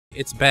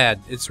It's bad.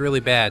 It's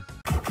really bad.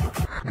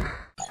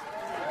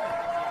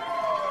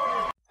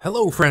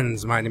 Hello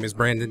friends, my name is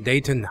Brandon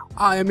Dayton.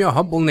 I am your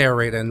humble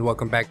narrator and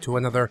welcome back to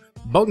another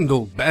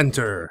Bundle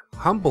Banter.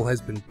 Humble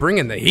has been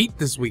bringing the heat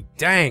this week,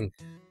 dang.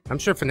 I'm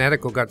sure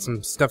Fanatical got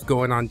some stuff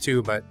going on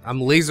too, but I'm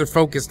laser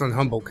focused on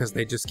Humble because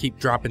they just keep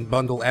dropping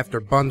bundle after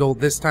bundle.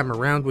 This time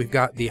around we've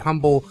got the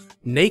Humble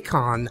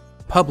Nacon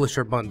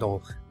Publisher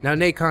Bundle. Now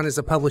Nacon is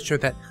a publisher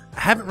that I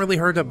haven't really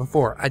heard of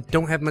before. I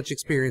don't have much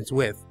experience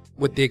with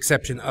the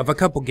exception of a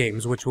couple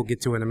games, which we'll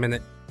get to in a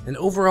minute. And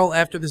overall,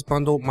 after this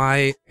bundle,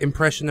 my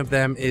impression of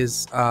them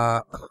is,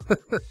 well,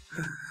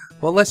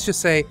 let's just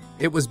say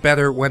it was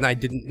better when I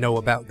didn't know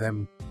about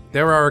them.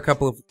 There are a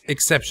couple of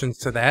exceptions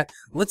to that.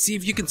 Let's see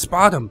if you can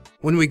spot them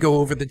when we go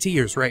over the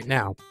tiers right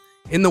now.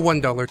 In the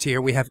 $1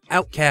 tier, we have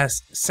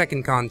Outcast,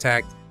 Second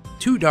Contact,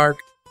 Too Dark,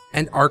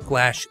 and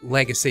Arclash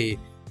Legacy.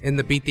 In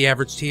the Beat the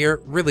Average tier,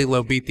 really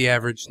low Beat the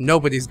Average.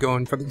 Nobody's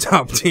going for the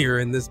top tier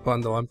in this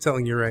bundle, I'm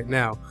telling you right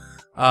now.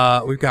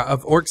 We've got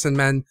Of Orcs and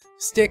Men,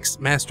 Styx,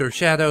 Master of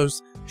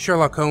Shadows,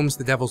 Sherlock Holmes,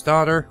 The Devil's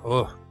Daughter,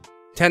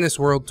 Tennis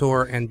World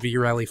Tour, and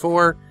V-Rally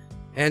 4.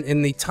 And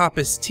in the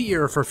toppest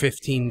tier for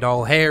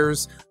 $15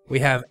 hairs, we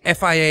have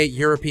FIA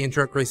European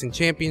Truck Racing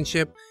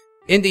Championship,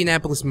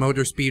 Indianapolis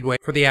Motor Speedway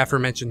for the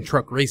aforementioned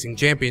Truck Racing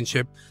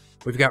Championship.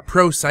 We've got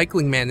Pro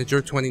Cycling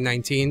Manager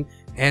 2019,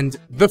 and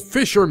The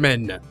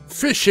Fisherman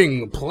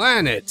Fishing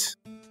Planet.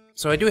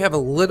 So I do have a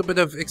little bit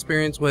of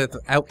experience with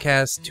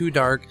Outcast, Too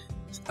Dark,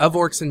 Of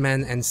Orcs and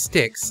Men, and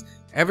Styx.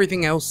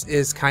 Everything else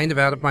is kind of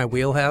out of my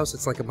wheelhouse.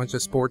 It's like a bunch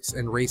of sports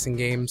and racing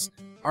games.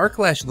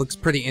 Arclash looks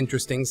pretty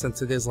interesting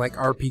since it is like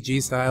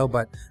RPG style,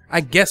 but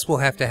I guess we'll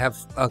have to have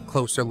a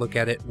closer look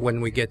at it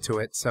when we get to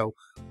it. So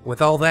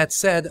with all that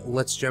said,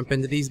 let's jump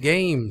into these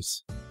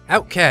games.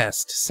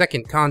 Outcast,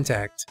 Second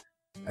Contact.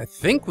 I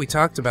think we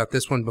talked about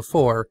this one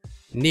before,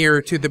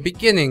 near to the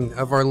beginning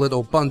of our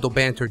little bundle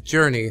banter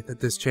journey that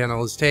this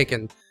channel has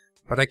taken,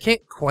 but I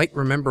can't quite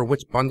remember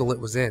which bundle it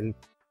was in.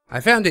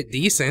 I found it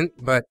decent,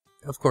 but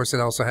of course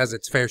it also has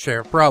its fair share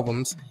of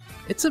problems.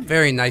 It's a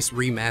very nice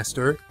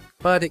remaster,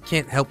 but it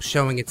can't help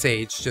showing its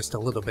age just a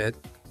little bit.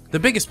 The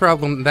biggest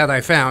problem that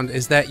I found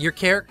is that your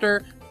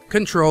character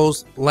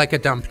controls like a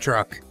dump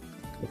truck.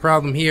 The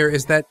problem here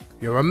is that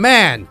you're a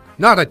man,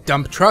 not a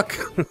dump truck.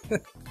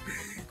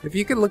 If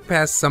you can look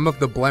past some of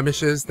the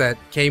blemishes that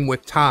came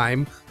with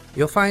time,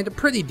 you'll find a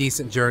pretty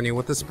decent journey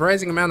with a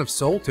surprising amount of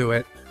soul to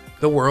it.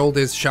 The world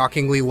is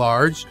shockingly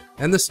large,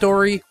 and the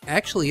story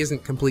actually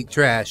isn't complete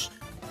trash.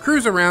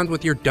 Cruise around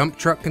with your dump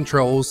truck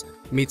controls,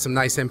 meet some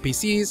nice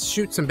NPCs,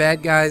 shoot some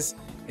bad guys.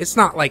 It's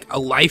not like a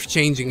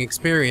life-changing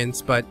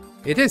experience, but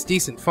it is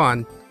decent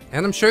fun,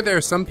 and I'm sure there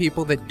are some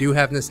people that do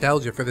have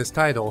nostalgia for this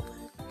title.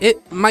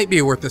 It might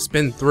be worth a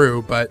spin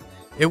through, but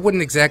it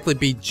wouldn't exactly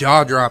be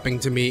jaw-dropping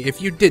to me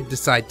if you did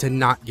decide to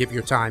not give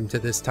your time to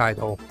this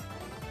title.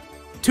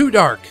 Too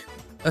Dark,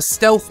 a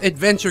stealth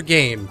adventure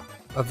game.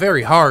 A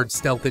very hard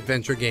stealth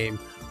adventure game,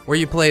 where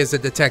you play as a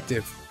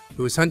detective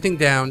who is hunting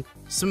down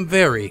some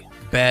very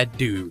bad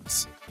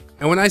dudes.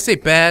 And when I say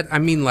bad, I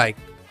mean like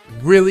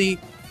really,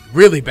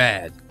 really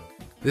bad.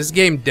 This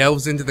game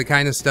delves into the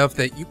kind of stuff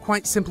that you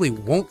quite simply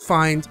won't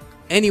find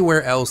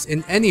anywhere else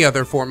in any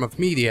other form of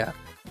media.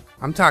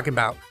 I'm talking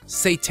about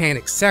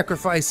satanic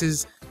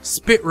sacrifices,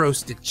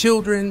 spit-roasted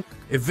children,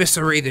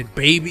 eviscerated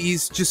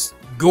babies, just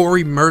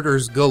gory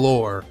murders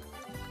galore.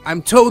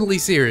 I'm totally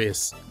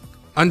serious.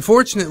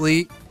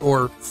 Unfortunately,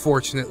 or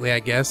fortunately I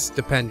guess,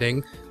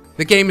 depending,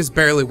 the game is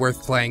barely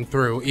worth playing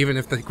through, even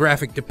if the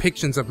graphic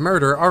depictions of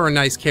murder are a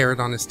nice carrot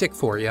on a stick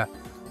for you.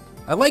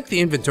 I like the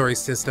inventory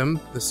system,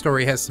 the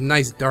story has some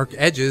nice dark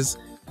edges,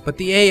 but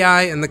the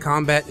AI and the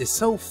combat is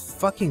so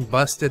fucking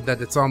busted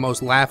that it's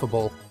almost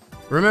laughable.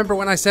 Remember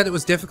when I said it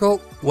was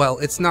difficult? Well,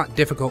 it's not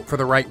difficult for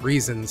the right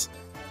reasons.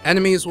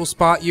 Enemies will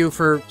spot you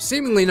for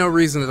seemingly no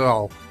reason at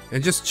all,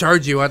 and just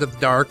charge you out of the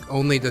dark,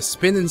 only to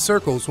spin in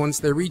circles once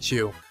they reach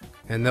you.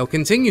 And they'll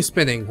continue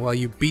spinning while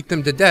you beat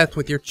them to death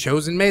with your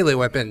chosen melee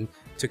weapon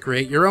to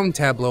create your own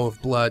tableau of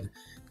blood.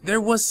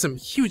 There was some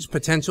huge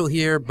potential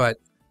here, but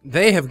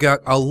they have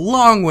got a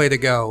long way to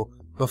go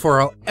before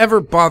I'll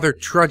ever bother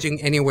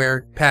trudging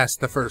anywhere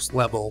past the first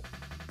level.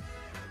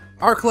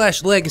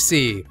 Arclash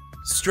Legacy,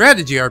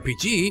 strategy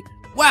RPG.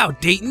 Wow,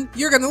 Dayton,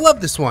 you're gonna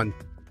love this one.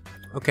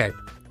 Okay,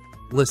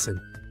 listen,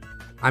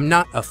 I'm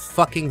not a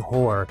fucking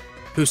whore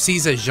who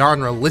sees a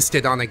genre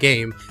listed on a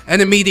game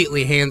and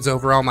immediately hands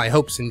over all my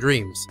hopes and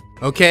dreams,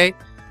 okay?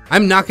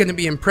 I'm not going to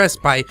be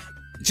impressed by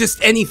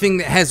just anything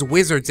that has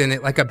wizards in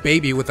it like a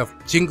baby with a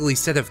jingly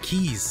set of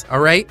keys,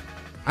 alright?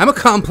 I'm a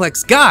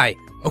complex guy,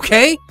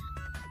 okay?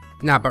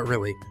 Nah, but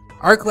really,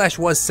 Arclash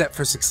was set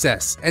for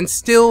success, and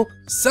still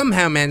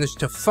somehow managed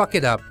to fuck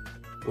it up,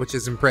 which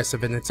is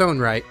impressive in its own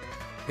right.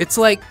 It's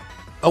like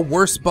a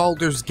worse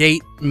Baldur's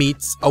Gate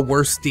meets a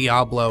worse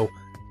Diablo.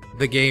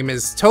 The game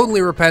is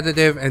totally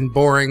repetitive and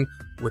boring,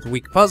 with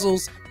weak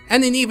puzzles,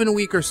 and an even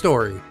weaker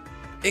story.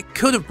 It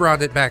could have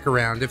brought it back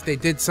around if they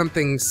did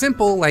something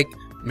simple like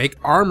make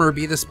armor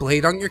be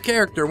displayed on your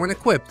character when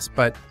equipped,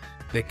 but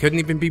they couldn't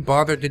even be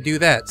bothered to do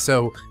that,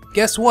 so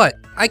guess what?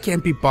 I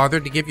can't be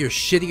bothered to give your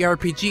shitty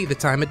RPG the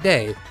time of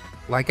day.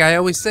 Like I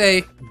always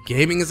say,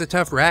 gaming is a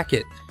tough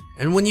racket,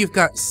 and when you've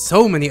got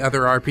so many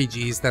other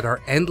RPGs that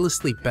are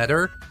endlessly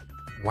better,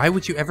 why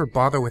would you ever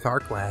bother with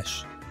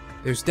Arclash?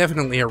 There's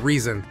definitely a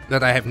reason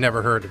that I have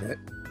never heard of it.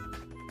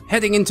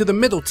 Heading into the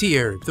middle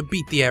tier, the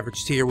beat the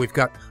average tier, we've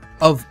got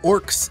Of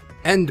Orcs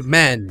and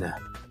Men.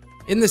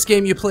 In this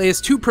game you play as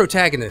two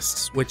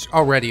protagonists, which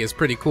already is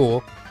pretty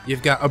cool.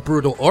 You've got a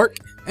brutal orc,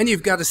 and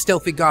you've got a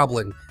stealthy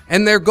goblin,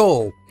 and their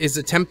goal is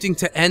attempting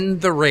to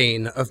end the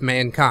reign of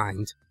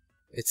mankind.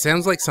 It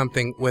sounds like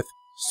something with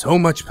so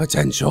much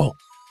potential.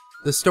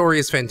 The story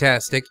is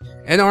fantastic,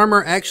 and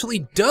armor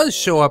actually does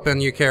show up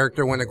on your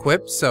character when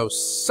equipped, so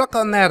suck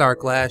on that,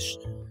 Arclash.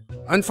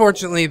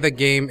 Unfortunately, the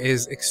game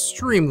is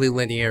extremely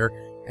linear,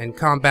 and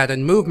combat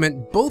and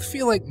movement both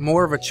feel like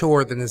more of a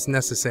chore than is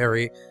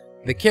necessary.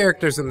 The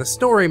characters and the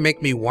story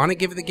make me want to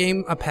give the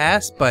game a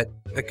pass, but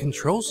the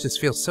controls just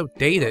feel so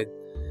dated.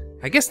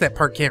 I guess that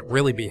part can't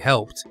really be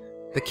helped.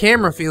 The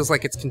camera feels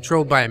like it's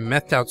controlled by a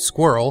methed out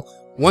squirrel.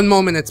 One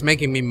moment it's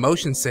making me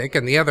motion sick,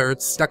 and the other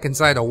it's stuck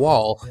inside a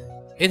wall.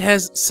 It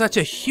has such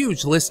a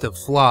huge list of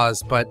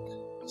flaws, but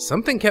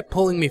something kept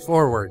pulling me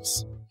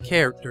forwards.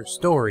 Character,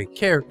 story,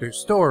 character,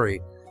 story.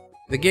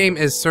 The game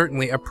is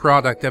certainly a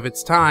product of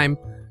its time,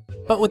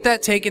 but with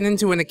that taken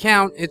into an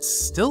account, it's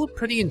still a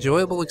pretty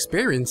enjoyable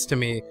experience to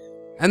me.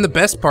 And the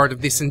best part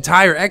of this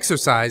entire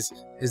exercise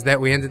is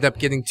that we ended up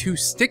getting 2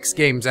 Styx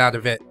games out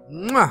of it.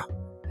 Mwah!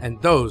 And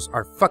those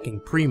are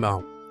fucking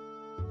primo.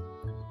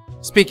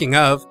 Speaking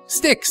of,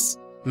 Styx,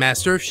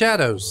 Master of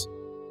Shadows.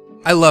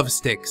 I love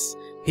Styx.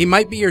 He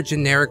might be your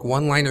generic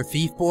one-liner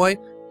thief boy,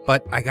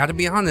 but I gotta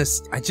be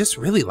honest, I just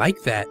really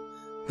like that.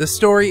 The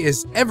story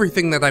is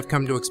everything that I've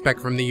come to expect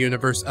from the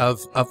universe of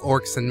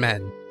Orcs and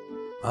Men.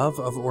 Of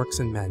Orcs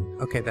and Men.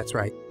 Okay, that's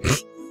right.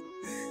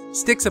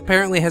 Styx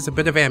apparently has a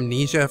bit of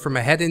amnesia from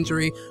a head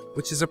injury,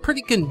 which is a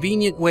pretty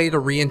convenient way to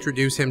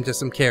reintroduce him to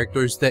some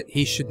characters that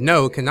he should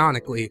know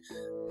canonically.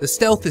 The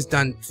stealth is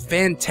done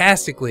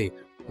fantastically,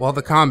 while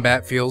the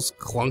combat feels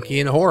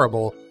clunky and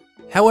horrible.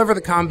 However,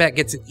 the combat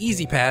gets an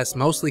easy pass,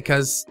 mostly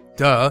because,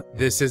 duh,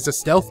 this is a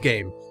stealth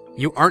game.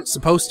 You aren't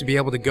supposed to be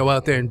able to go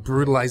out there and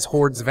brutalize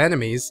hordes of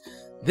enemies.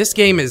 This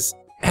game is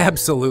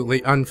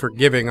absolutely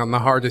unforgiving on the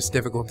hardest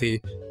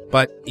difficulty,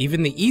 but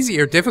even the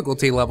easier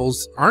difficulty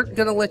levels aren't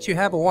gonna let you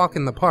have a walk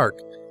in the park.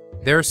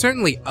 There are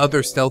certainly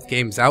other stealth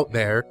games out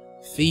there,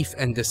 Thief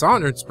and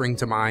Dishonored spring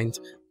to mind,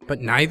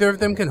 but neither of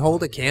them can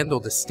hold a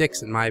candle to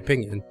Styx in my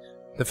opinion.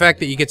 The fact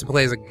that you get to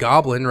play as a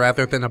goblin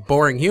rather than a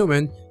boring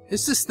human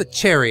is just the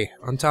cherry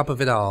on top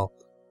of it all.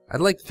 I'd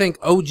like to thank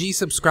OG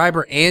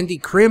subscriber Andy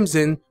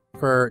Crimson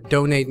for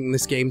donating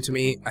this game to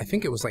me. I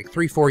think it was like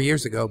 3-4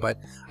 years ago, but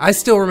I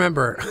still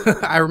remember.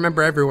 I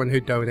remember everyone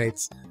who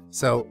donates.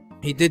 So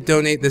he did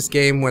donate this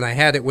game when I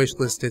had it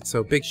wishlisted,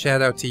 so big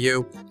shout out to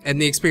you.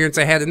 And the experience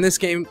I had in this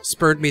game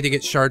spurred me to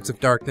get Shards of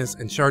Darkness,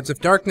 and Shards of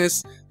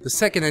Darkness, the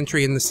second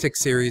entry in the Styx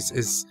series,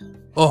 is,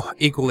 oh,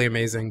 equally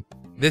amazing.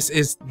 This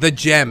is the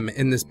gem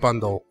in this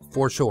bundle,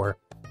 for sure.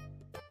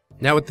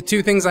 Now with the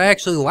 2 things I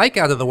actually like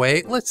out of the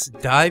way, let's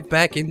dive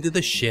back into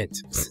the shit.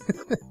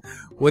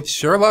 With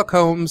Sherlock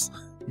Holmes,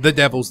 The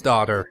Devil's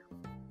Daughter.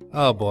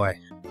 Oh boy.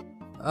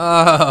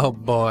 Oh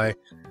boy.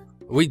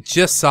 We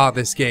just saw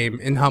this game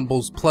in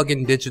Humble's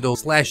Plugin Digital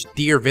 /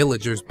 Dear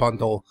Villagers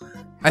bundle.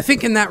 I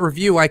think in that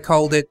review I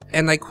called it,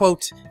 and I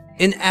quote,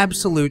 an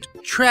absolute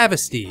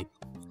travesty.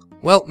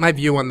 Well, my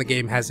view on the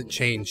game hasn't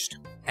changed.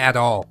 At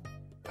all.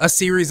 A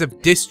series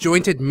of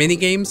disjointed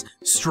minigames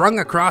strung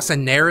across a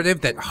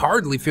narrative that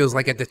hardly feels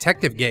like a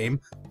detective game,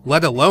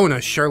 let alone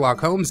a Sherlock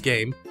Holmes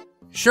game.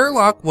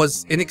 Sherlock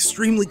was an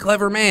extremely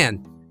clever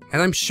man,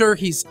 and I'm sure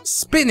he's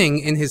spinning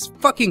in his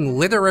fucking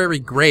literary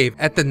grave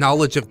at the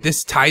knowledge of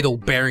this title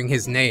bearing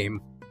his name.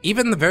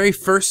 Even the very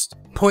first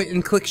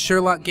point-and-click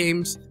Sherlock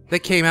games that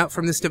came out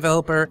from this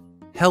developer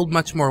held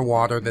much more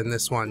water than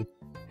this one.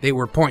 They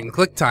were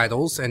point-and-click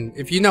titles, and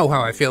if you know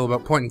how I feel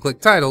about point-and-click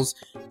titles,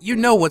 you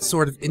know what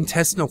sort of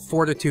intestinal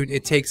fortitude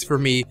it takes for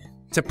me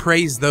to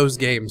praise those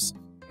games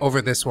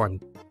over this one.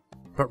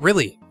 But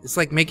really, it's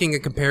like making a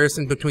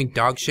comparison between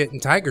dog shit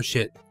and tiger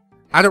shit.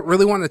 I don't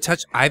really want to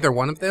touch either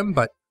one of them,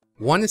 but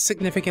one is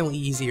significantly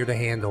easier to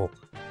handle.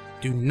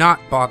 Do not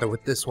bother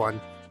with this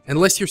one,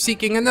 unless you're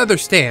seeking another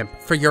stamp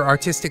for your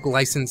artistic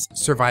license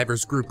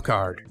survivor's group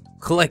card.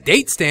 Collect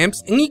 8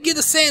 stamps and you get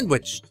a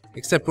sandwich!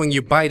 Except when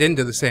you bite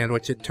into the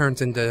sandwich, it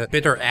turns into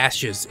bitter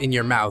ashes in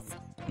your mouth,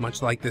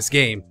 much like this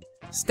game.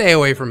 Stay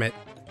away from it.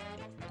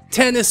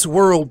 Tennis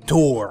World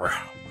Tour.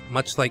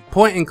 Much like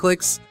point and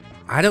clicks,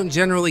 I don't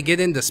generally get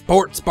into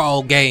sports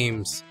ball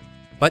games.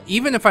 But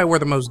even if I were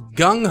the most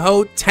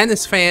gung-ho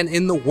tennis fan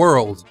in the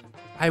world,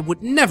 I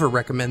would never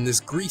recommend this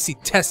greasy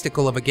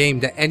testicle of a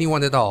game to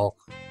anyone at all.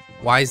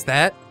 Why is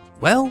that?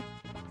 Well,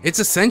 it's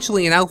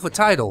essentially an alpha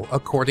title,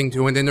 according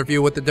to an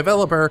interview with the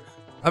developer.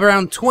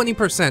 Around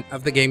 20%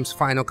 of the game's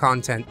final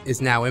content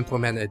is now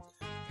implemented.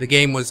 The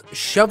game was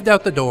shoved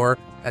out the door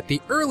at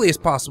the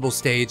earliest possible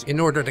stage in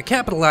order to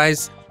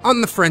capitalize on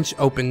the French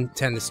Open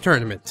tennis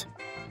tournament.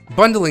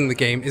 Bundling the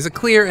game is a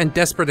clear and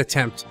desperate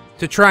attempt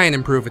to try and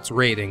improve its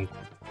rating.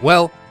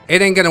 Well,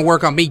 it ain't gonna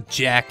work on me,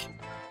 Jack.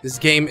 This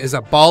game is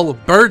a ball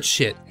of bird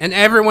shit, and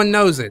everyone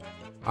knows it.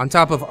 On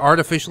top of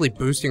artificially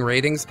boosting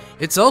ratings,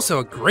 it's also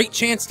a great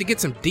chance to get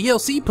some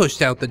DLC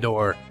pushed out the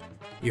door.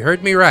 You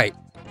heard me right.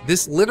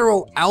 This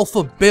literal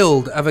alpha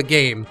build of a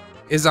game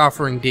is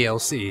offering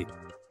DLC.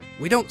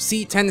 We don't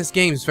see tennis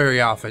games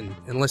very often,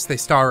 unless they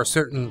star a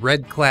certain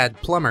red-clad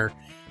plumber,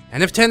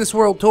 and if Tennis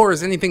World Tour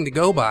is anything to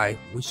go by,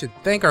 we should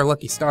thank our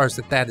lucky stars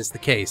that that is the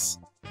case.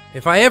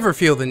 If I ever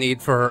feel the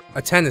need for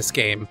a tennis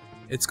game,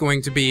 it's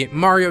going to be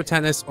Mario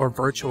Tennis or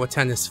Virtua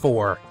Tennis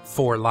 4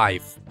 for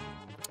life.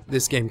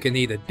 This game can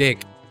eat a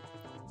dick.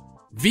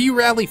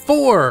 V-Rally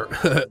 4!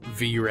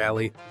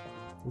 V-Rally.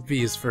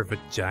 V is for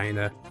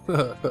vagina.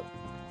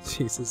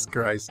 Jesus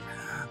Christ.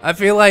 I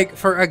feel like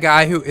for a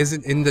guy who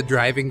isn't into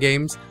driving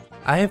games,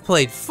 I have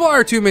played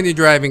far too many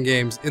driving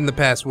games in the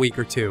past week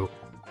or two.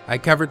 I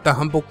covered the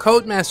Humble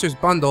Codemasters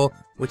Bundle,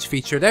 which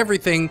featured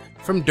everything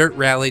from Dirt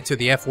Rally to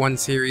the F1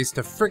 series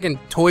to friggin'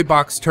 Toy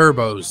Box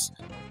Turbos.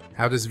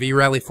 How does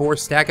V-Rally 4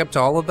 stack up to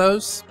all of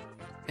those?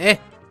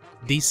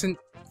 Decent.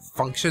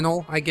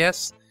 Functional, I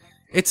guess.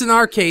 It's an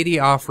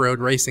arcadey off-road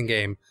racing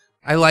game.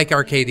 I like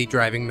arcadey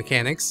driving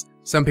mechanics.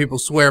 Some people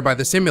swear by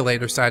the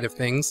simulator side of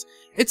things.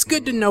 It's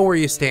good to know where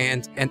you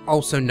stand, and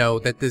also know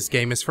that this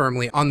game is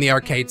firmly on the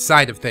arcade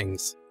side of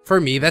things. For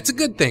me, that's a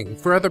good thing.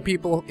 For other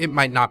people, it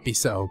might not be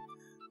so.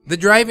 The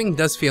driving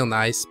does feel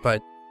nice,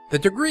 but the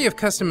degree of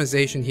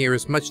customization here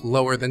is much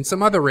lower than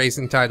some other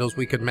racing titles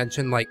we could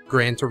mention, like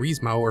Gran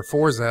Turismo or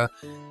Forza.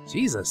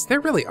 Jesus,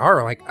 there really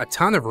are like a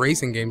ton of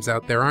racing games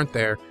out there, aren't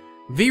there?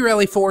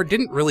 V-Rally 4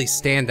 didn't really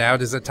stand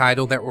out as a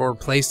title that will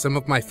replace some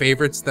of my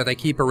favorites that I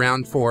keep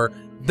around for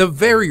the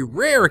very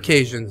rare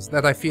occasions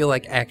that I feel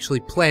like actually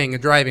playing a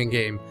driving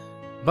game,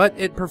 but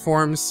it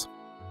performs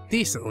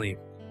decently.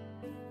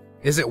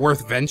 Is it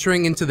worth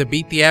venturing into the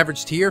beat the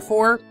average tier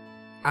for?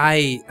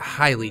 I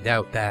highly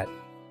doubt that.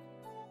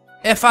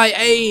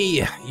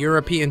 FIA,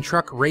 European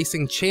Truck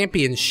Racing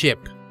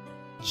Championship.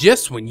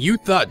 Just when you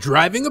thought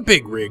driving a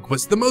big rig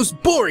was the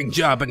most boring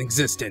job in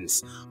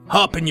existence,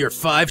 hop in your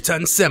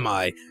 5-ton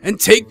semi and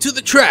take to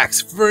the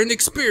tracks for an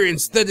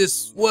experience that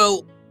is,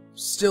 well,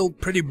 still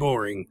pretty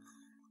boring.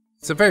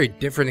 It's a very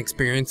different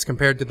experience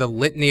compared to the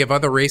litany of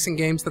other racing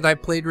games that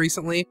I've played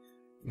recently,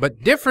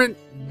 but different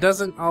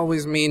doesn't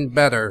always mean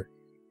better.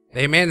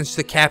 They managed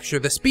to capture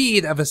the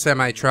speed of a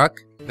semi-truck,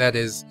 that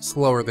is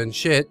slower than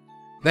shit,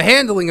 the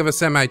handling of a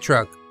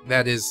semi-truck,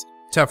 that is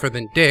tougher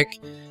than dick,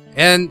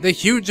 and the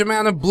huge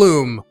amount of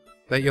bloom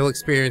that you'll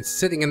experience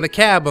sitting in the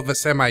cab of a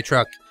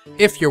semi-truck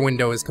if your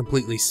window is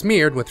completely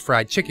smeared with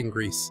fried chicken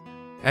grease.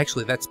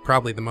 Actually, that's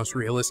probably the most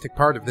realistic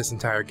part of this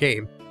entire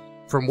game.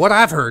 From what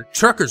I've heard,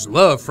 truckers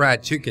love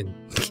fried chicken.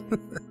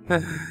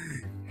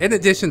 In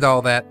addition to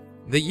all that,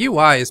 the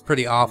UI is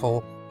pretty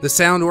awful, the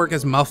sound work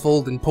is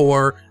muffled and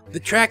poor, the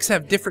tracks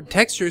have different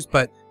textures,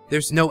 but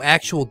there's no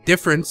actual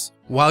difference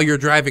while you're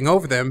driving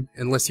over them,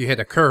 unless you hit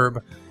a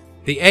curb.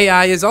 The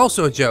AI is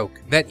also a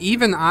joke that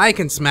even I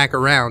can smack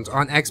around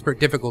on expert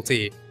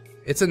difficulty.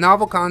 It's a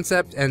novel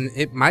concept, and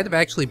it might have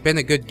actually been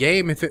a good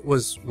game if it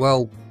was,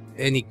 well,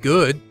 any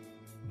good,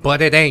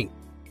 but it ain't.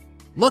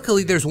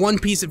 Luckily, there's one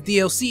piece of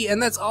DLC,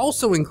 and that's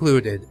also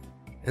included.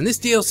 And this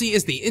DLC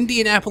is the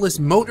Indianapolis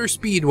Motor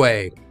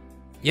Speedway.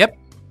 Yep,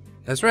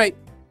 that's right.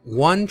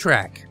 One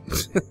track.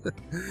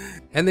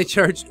 And they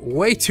charged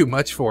way too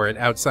much for it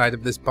outside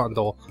of this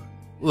bundle.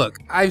 Look,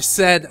 I've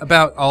said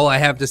about all I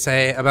have to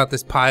say about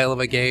this pile of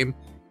a game.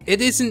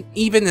 It isn't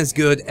even as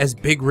good as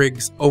Big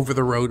Rigs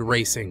Over-the-Road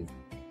Racing.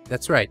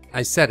 That's right,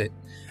 I said it.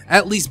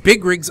 At least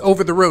Big Rigs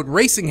Over-the-Road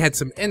Racing had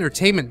some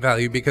entertainment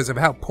value because of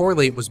how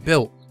poorly it was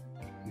built.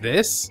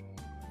 This?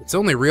 Its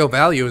only real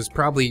value is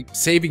probably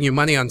saving you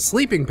money on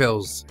sleeping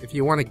pills if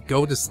you want to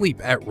go to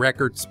sleep at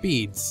record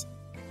speeds.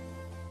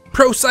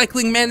 Pro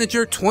Cycling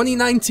Manager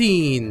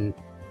 2019.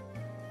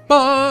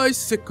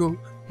 Bicycle,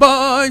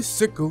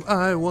 bicycle,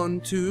 I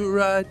want to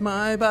ride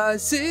my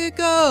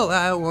bicycle.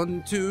 I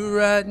want to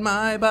ride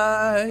my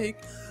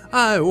bike.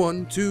 I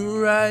want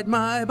to ride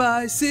my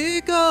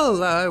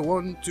bicycle. I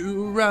want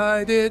to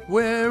ride it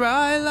where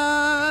I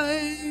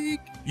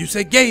like. You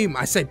say game,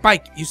 I say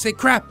bike. You say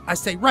crap, I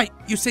say right.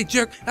 You say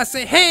jerk, I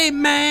say hey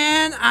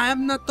man,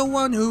 I'm not the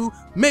one who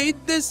made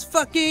this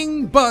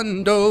fucking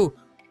bundle.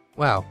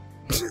 Wow.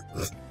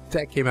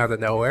 That came out of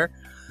nowhere.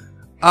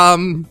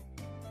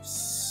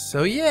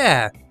 So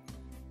yeah.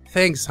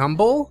 Thanks,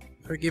 Humble,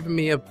 for giving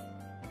me a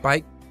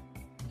bike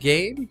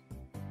game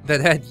that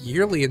had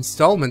yearly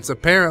installments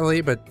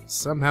apparently, but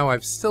somehow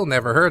I've still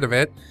never heard of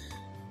it.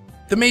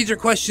 The major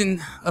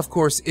question, of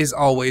course, is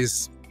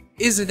always,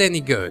 is it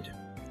any good?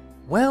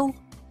 Well,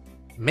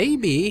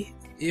 maybe,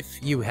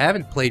 if you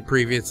haven't played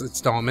previous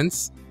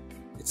installments.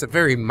 It's a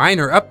very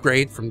minor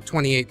upgrade from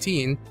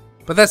 2018,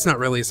 but that's not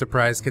really a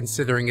surprise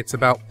considering it's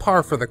about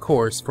par for the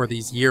course for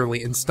these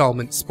yearly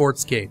installment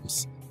sports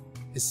games.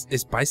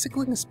 Is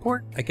bicycling a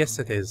sport? I guess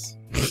it is.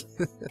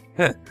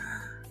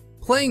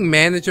 Playing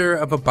manager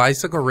of a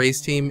bicycle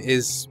race team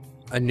is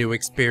a new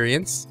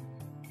experience.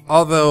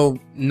 although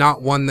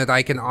not one that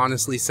I can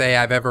honestly say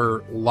I've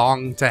ever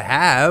longed to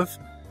have.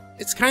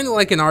 It's kind of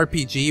like an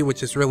RPG,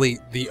 which is really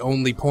the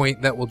only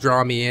point that will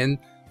draw me in,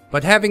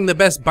 but having the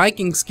best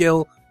biking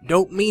skill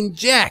don't mean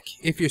jack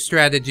if your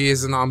strategy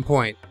isn't on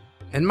point.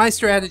 And my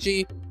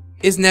strategy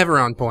is never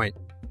on point,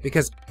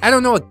 because I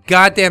don't know a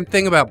goddamn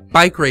thing about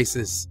bike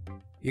races.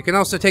 You can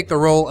also take the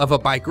role of a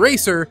bike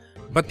racer,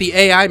 but the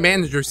AI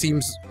manager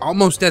seems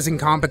almost as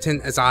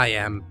incompetent as I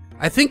am.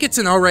 I think it's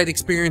an alright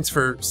experience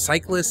for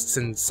cyclists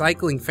and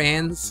cycling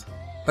fans,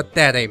 but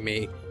that ain't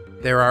me.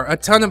 There are a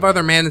ton of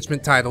other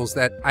management titles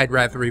that I'd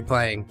rather be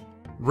playing.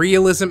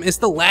 Realism is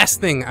the last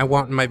thing I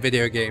want in my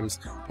video games.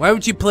 Why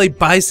would you play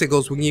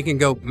bicycles when you can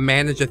go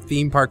manage a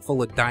theme park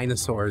full of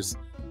dinosaurs?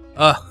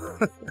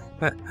 Ugh.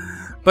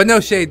 But no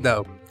shade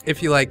though.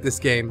 If you like this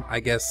game, I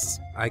guess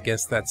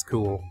that's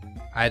cool.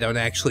 I don't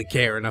actually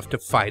care enough to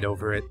fight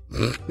over it.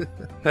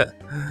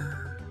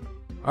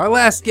 Our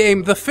last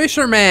game, The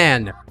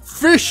Fisherman!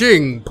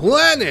 Fishing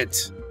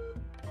Planet!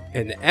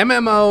 An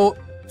MMO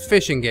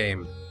fishing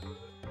game.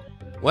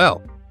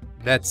 Well,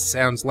 that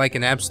sounds like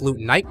an absolute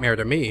nightmare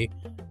to me.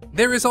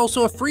 There is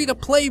also a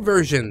free-to-play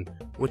version,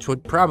 which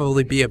would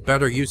probably be a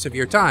better use of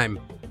your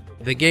time.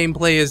 The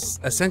gameplay is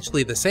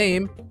essentially the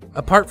same,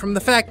 apart from the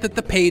fact that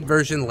the paid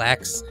version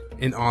lacks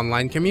an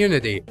online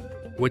community,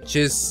 which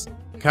is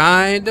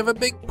kind of a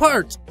big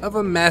part of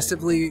a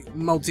massively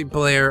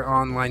multiplayer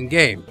online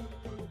game.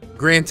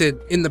 Granted,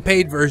 in the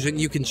paid version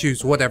you can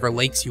choose whatever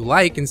lakes you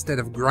like instead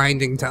of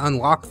grinding to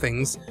unlock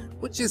things,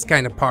 which is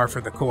kind of par for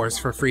the course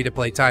for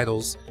free-to-play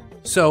titles.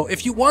 So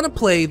if you want to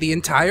play the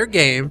entire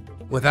game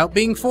without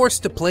being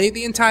forced to play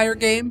the entire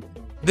game,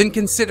 then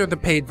consider the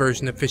paid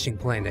version of Fishing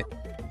Planet.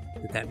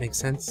 Did that make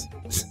sense?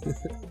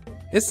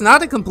 It's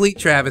not a complete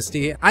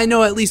travesty. I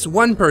know at least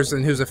one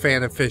person who's a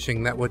fan of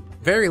fishing that would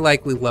very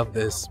likely love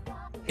this,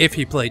 if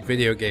he played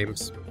video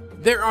games.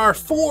 There are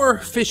 4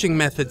 fishing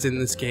methods in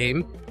this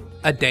game.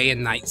 A day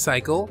and night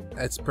cycle,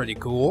 that's pretty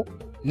cool.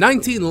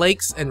 19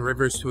 lakes and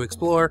rivers to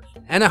explore,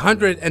 and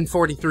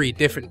 143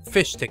 different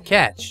fish to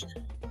catch.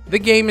 The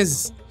game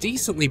is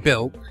decently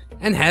built,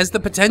 and has the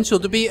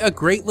potential to be a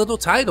great little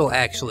title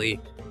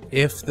actually,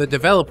 if the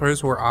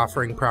developers were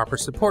offering proper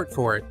support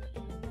for it.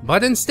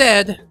 But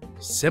instead,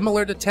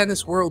 similar to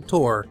Tennis World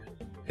Tour,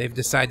 they've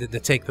decided to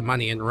take the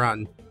money and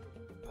run.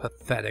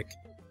 Pathetic.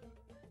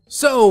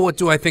 So, what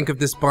do I think of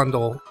this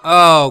bundle?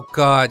 Oh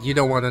god, you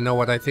don't want to know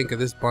what I think of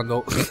this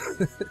bundle.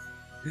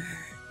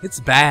 It's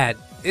bad.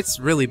 It's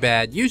really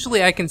bad.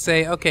 Usually I can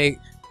say, okay,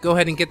 go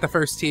ahead and get the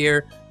first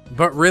tier,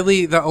 but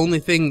really the only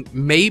thing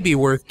maybe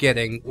worth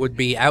getting would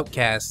be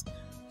Outcast.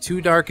 Too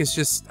Dark is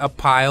just a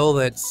pile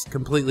that's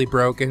completely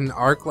broken.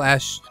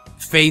 Arclash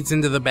fades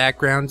into the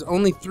background.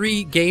 Only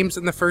 3 games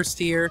in the first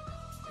tier.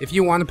 If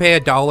you want to pay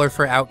 $1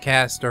 for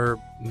Outcast or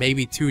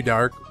maybe Too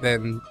Dark,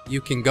 then you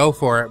can go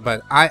for it,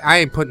 but I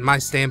ain't putting my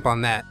stamp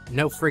on that.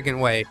 No friggin'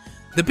 way.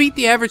 The Beat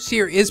the Average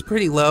tier is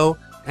pretty low,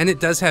 and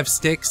it does have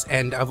Styx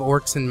and Of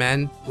Orcs and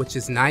Men, which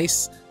is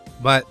nice,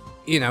 but,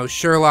 you know,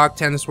 Sherlock,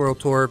 Tennis World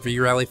Tour,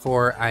 V-Rally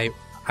 4,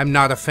 I'm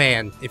not a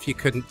fan, if you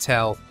couldn't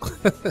tell.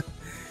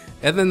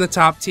 And then the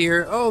top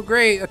tier, oh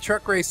great, a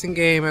truck racing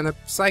game, and a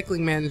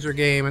cycling manager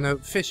game, and a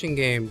fishing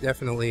game.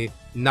 Definitely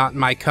not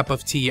my cup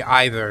of tea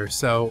either,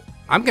 so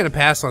I'm gonna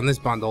pass on this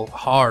bundle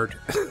hard.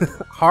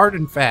 Hard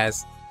and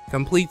fast.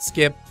 Complete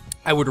skip.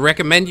 I would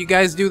recommend you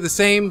guys do the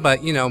same,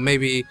 but you know,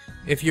 maybe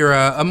if you're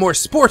a more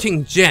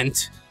sporting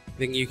gent,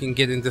 then you can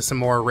get into some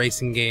more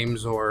racing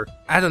games, or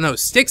I don't know.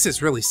 Styx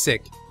is really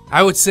sick.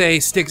 I would say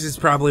Styx is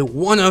probably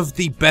one of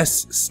the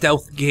best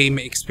stealth game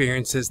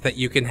experiences that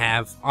you can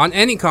have on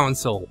any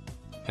console.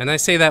 And I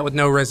say that with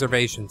no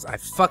reservations. I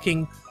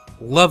fucking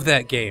love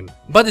that game.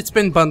 But it's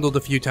been bundled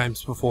a few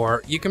times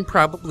before. You can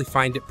probably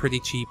find it pretty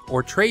cheap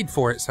or trade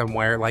for it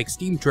somewhere like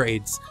Steam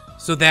Trades.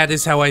 So that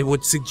is how I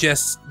would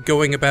suggest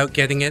going about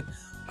getting it.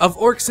 Of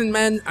Orcs and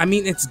Men, I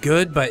mean, it's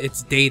good, but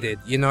it's dated,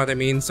 you know what I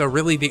mean? So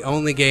really the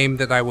only game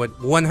that I would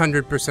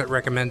 100%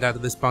 recommend out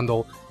of this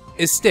bundle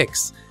is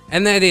Styx.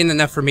 And that ain't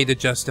enough for me to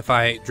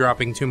justify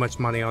dropping too much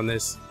money on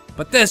this.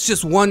 But that's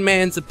just one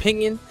man's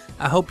opinion.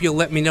 I hope you'll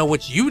let me know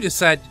what you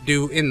decide to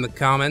do in the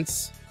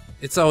comments.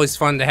 It's always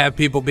fun to have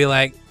people be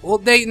like, well,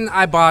 Dayton,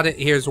 I bought it,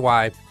 here's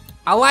why.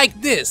 I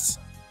like this.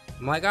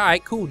 I'm like,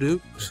 alright, cool,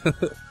 dude.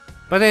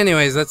 But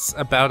anyways, that's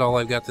about all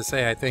I've got to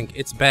say, I think.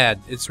 It's bad.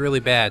 It's really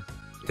bad.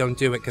 Don't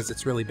do it because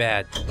it's really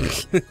bad.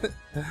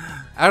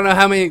 I don't know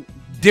how many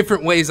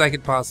different ways I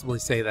could possibly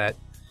say that.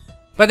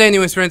 But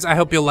anyways, friends, I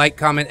hope you'll like,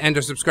 comment, and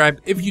or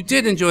subscribe. If you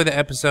did enjoy the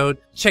episode,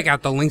 check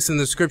out the links in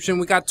the description.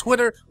 We got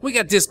Twitter, we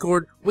got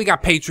Discord, we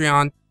got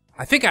Patreon.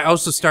 I think I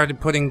also started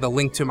putting the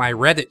link to my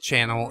Reddit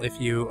channel if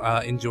you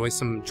enjoy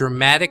some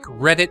dramatic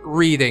Reddit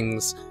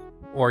readings.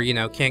 Or, you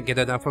know, can't get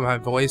enough of my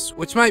voice,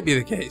 which might be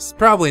the case.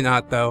 Probably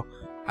not, though.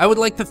 I would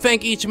like to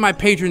thank each of my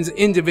patrons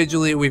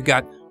individually. We've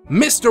got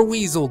Mr.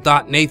 Weasel,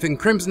 Nathan,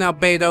 Crimson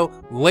Albedo,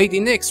 Lady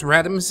Nix,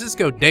 Radam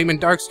Cisco, Damon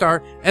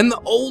Darkstar, and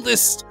the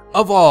oldest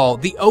of all,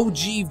 the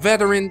OG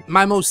veteran,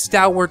 my most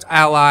stalwart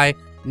ally,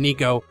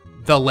 Nico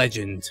the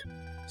Legend.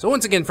 So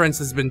once again, friends,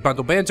 this has been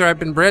Bundle Banter. I've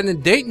been Brandon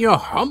Dayton, your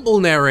humble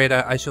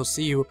narrator. I shall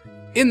see you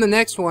in the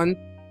next one.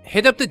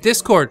 Hit up the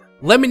Discord.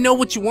 Let me know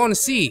what you want to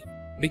see,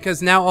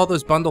 because now all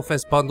those Bundle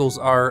Fest bundles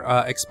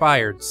are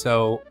expired,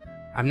 so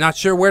I'm not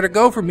sure where to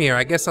go from here.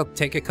 I guess I'll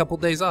take a couple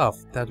days off.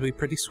 That'd be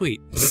pretty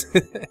sweet.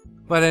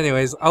 But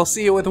anyways, I'll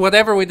see you with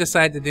whatever we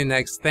decide to do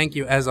next. Thank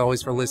you, as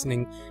always, for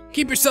listening.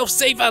 Keep yourself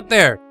safe out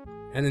there.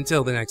 And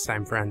until the next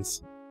time,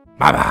 friends.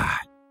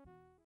 Bye-bye.